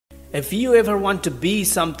If you ever want to be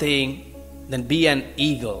something, then be an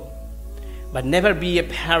eagle, but never be a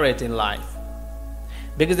parrot in life.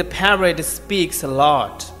 Because the parrot speaks a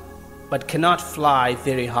lot, but cannot fly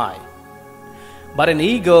very high. But an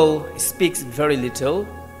eagle speaks very little,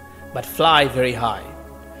 but fly very high.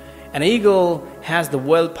 An eagle has the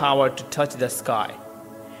willpower to touch the sky.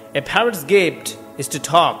 A parrot's gift is to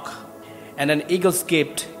talk, and an eagle's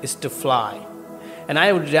gift is to fly. And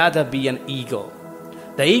I would rather be an eagle.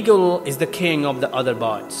 The eagle is the king of the other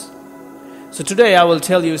birds. So today I will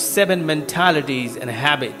tell you 7 mentalities and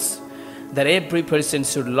habits that every person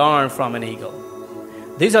should learn from an eagle.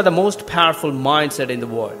 These are the most powerful mindset in the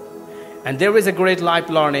world. And there is a great life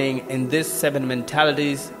learning in these 7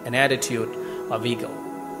 mentalities and attitude of eagle.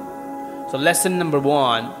 So lesson number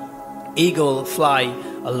 1, eagle fly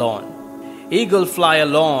alone. Eagle fly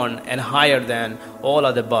alone and higher than all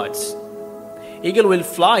other birds. Eagle will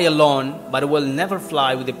fly alone, but will never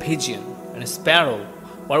fly with a pigeon and a sparrow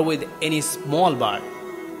or with any small bird.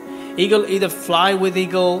 Eagle either fly with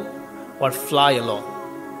eagle or fly alone.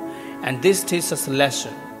 And this teaches us a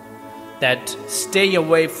lesson that stay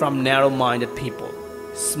away from narrow-minded people,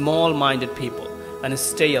 small-minded people, and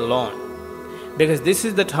stay alone. Because this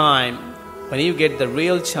is the time when you get the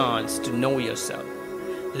real chance to know yourself.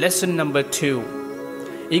 Lesson number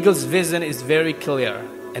 2, eagle's vision is very clear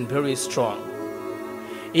and very strong.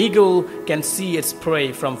 Eagle can see its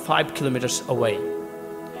prey from 5 kilometers away.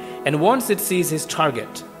 And once it sees his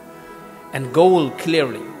target and goal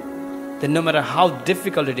clearly, then no matter how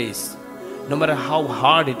difficult it is, no matter how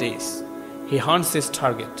hard it is, he hunts his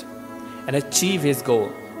target and achieves his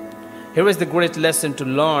goal. Here is the great lesson to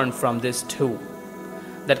learn from this too,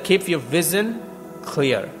 that keep your vision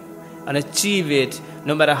clear and achieve it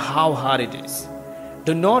no matter how hard it is.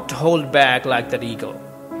 Do not hold back like that eagle.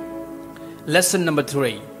 Lesson number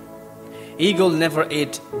 3, eagle never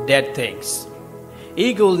eat dead things.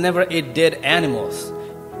 Eagle never eat dead animals.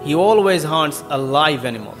 He always hunts alive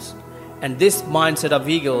animals. And this mindset of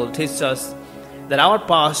eagle teaches us that our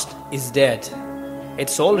past is dead.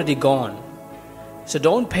 It's already gone. So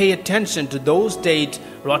don't pay attention to those dead,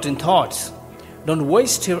 rotten thoughts. Don't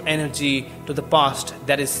waste your energy to the past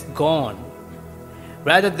that is gone.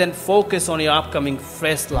 Rather than focus on your upcoming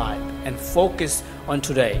fresh life and focus on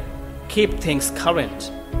today. Keep things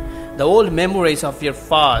current. The old memories of your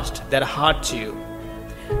past that hurt you,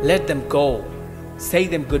 let them go. Say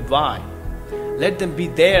them goodbye. Let them be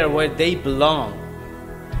there where they belong.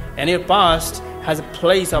 And your past has a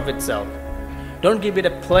place of itself. Don't give it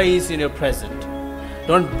a place in your present.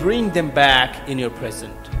 Don't bring them back in your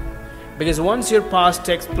present. Because once your past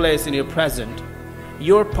takes place in your present,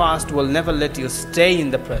 your past will never let you stay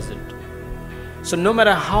in the present. So no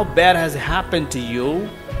matter how bad has happened to you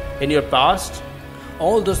in your past,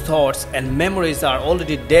 all those thoughts and memories are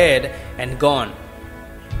already dead and gone.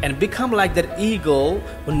 And become like that eagle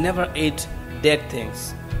who never ate dead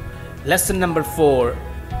things. Lesson number 4,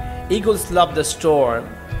 eagles love the storm.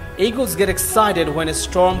 Eagles get excited when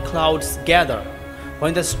storm clouds gather.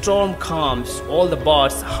 When the storm comes, all the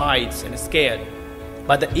birds hide and scared.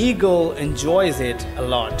 But the eagle enjoys it a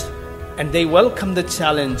lot, and they welcome the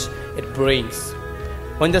challenge it brings.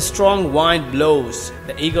 When the strong wind blows,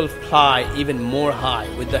 the eagle fly even more high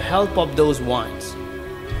with the help of those winds.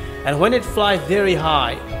 And when it flies very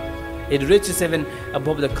high, it reaches even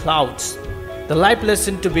above the clouds. The life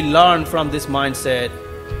lesson to be learned from this mindset,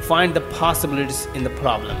 find the possibilities in the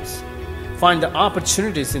problems. Find the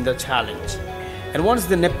opportunities in the challenge. And once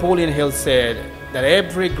the Napoleon Hill said that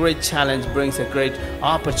every great challenge brings a great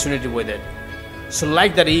opportunity with it. So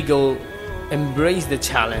like that eagle, embrace the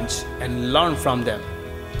challenge and learn from them.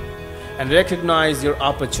 And recognize your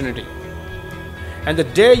opportunity. And the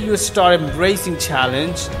day you start embracing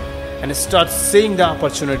challenge and start seeing the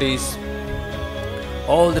opportunities,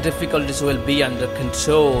 all the difficulties will be under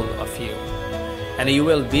control of you. And you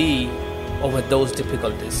will be over those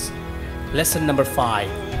difficulties. Lesson number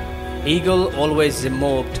 5. Eagle always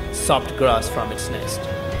removed soft grass from its nest,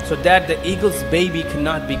 so that the eagle's baby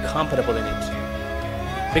cannot be comfortable in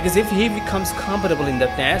it. Because if he becomes comfortable in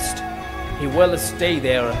that nest, he will stay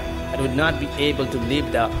there and would not be able to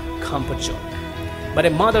leave the comfort zone. But a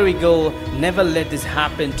mother eagle never let this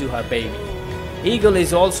happen to her baby. Eagle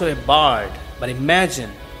is also a bird, but imagine,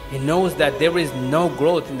 he knows that there is no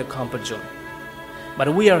growth in the comfort zone.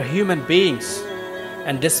 But we are human beings,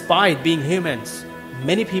 and despite being humans,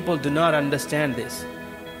 many people do not understand this.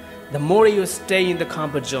 The more you stay in the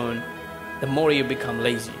comfort zone, the more you become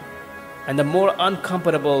lazy, and the more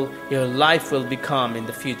uncomfortable your life will become in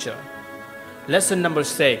the future. Lesson number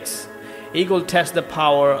 6. Eagle tests the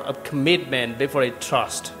power of commitment before it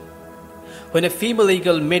trusts. When a female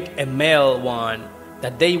eagle meets a male one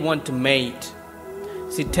that they want to mate,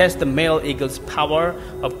 she tests the male eagle's power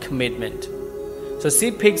of commitment. So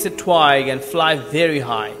she picks a twig and flies very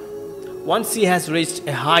high. Once she has reached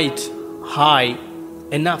a height high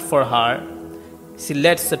enough for her, she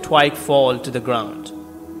lets the twig fall to the ground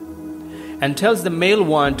and tells the male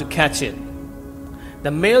one to catch it.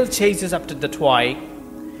 The male chases after the twig.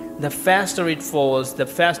 The faster it falls, the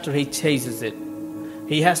faster he chases it.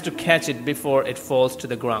 He has to catch it before it falls to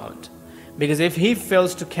the ground, because if he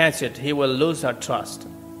fails to catch it, he will lose our trust.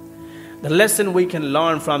 The lesson we can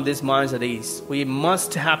learn from this mindset is we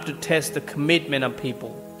must have to test the commitment of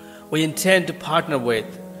people we intend to partner with,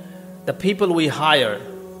 the people we hire.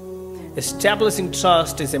 Establishing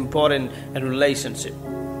trust is important in relationship.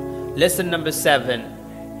 Lesson number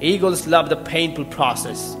 7, eagles love the painful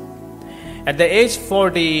process. At the age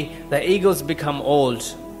 40, the eagles become old.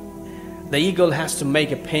 The eagle has to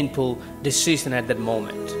make a painful decision at that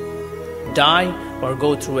moment. Die or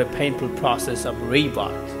go through a painful process of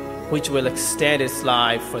rebirth, which will extend its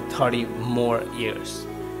life for 30 more years.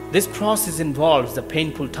 This process involves the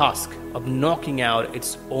painful task of knocking out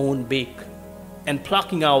its own beak and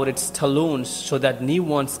plucking out its talons so that new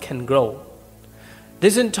ones can grow.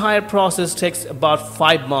 This entire process takes about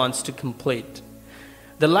 5 months to complete.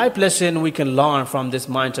 The life lesson we can learn from this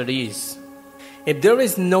mindset is, if there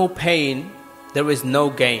is no pain, there is no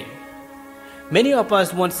gain. Many of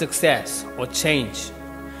us want success or change,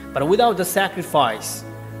 but without the sacrifice,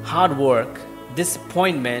 hard work,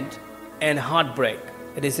 disappointment, and heartbreak,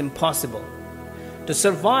 it is impossible. To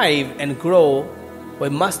survive and grow, we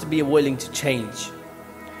must be willing to change.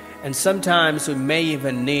 And sometimes we may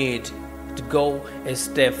even need to go a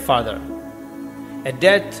step further. A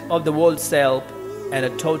death of the old self and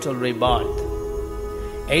a total rebirth.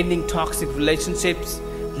 Ending toxic relationships,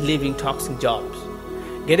 leaving toxic jobs.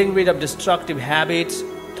 Getting rid of destructive habits,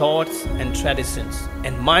 thoughts, and traditions,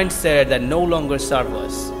 and mindset that no longer serve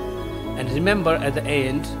us. And remember, at the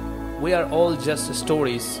end, we are all just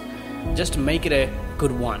stories. Just make it a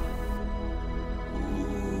good one.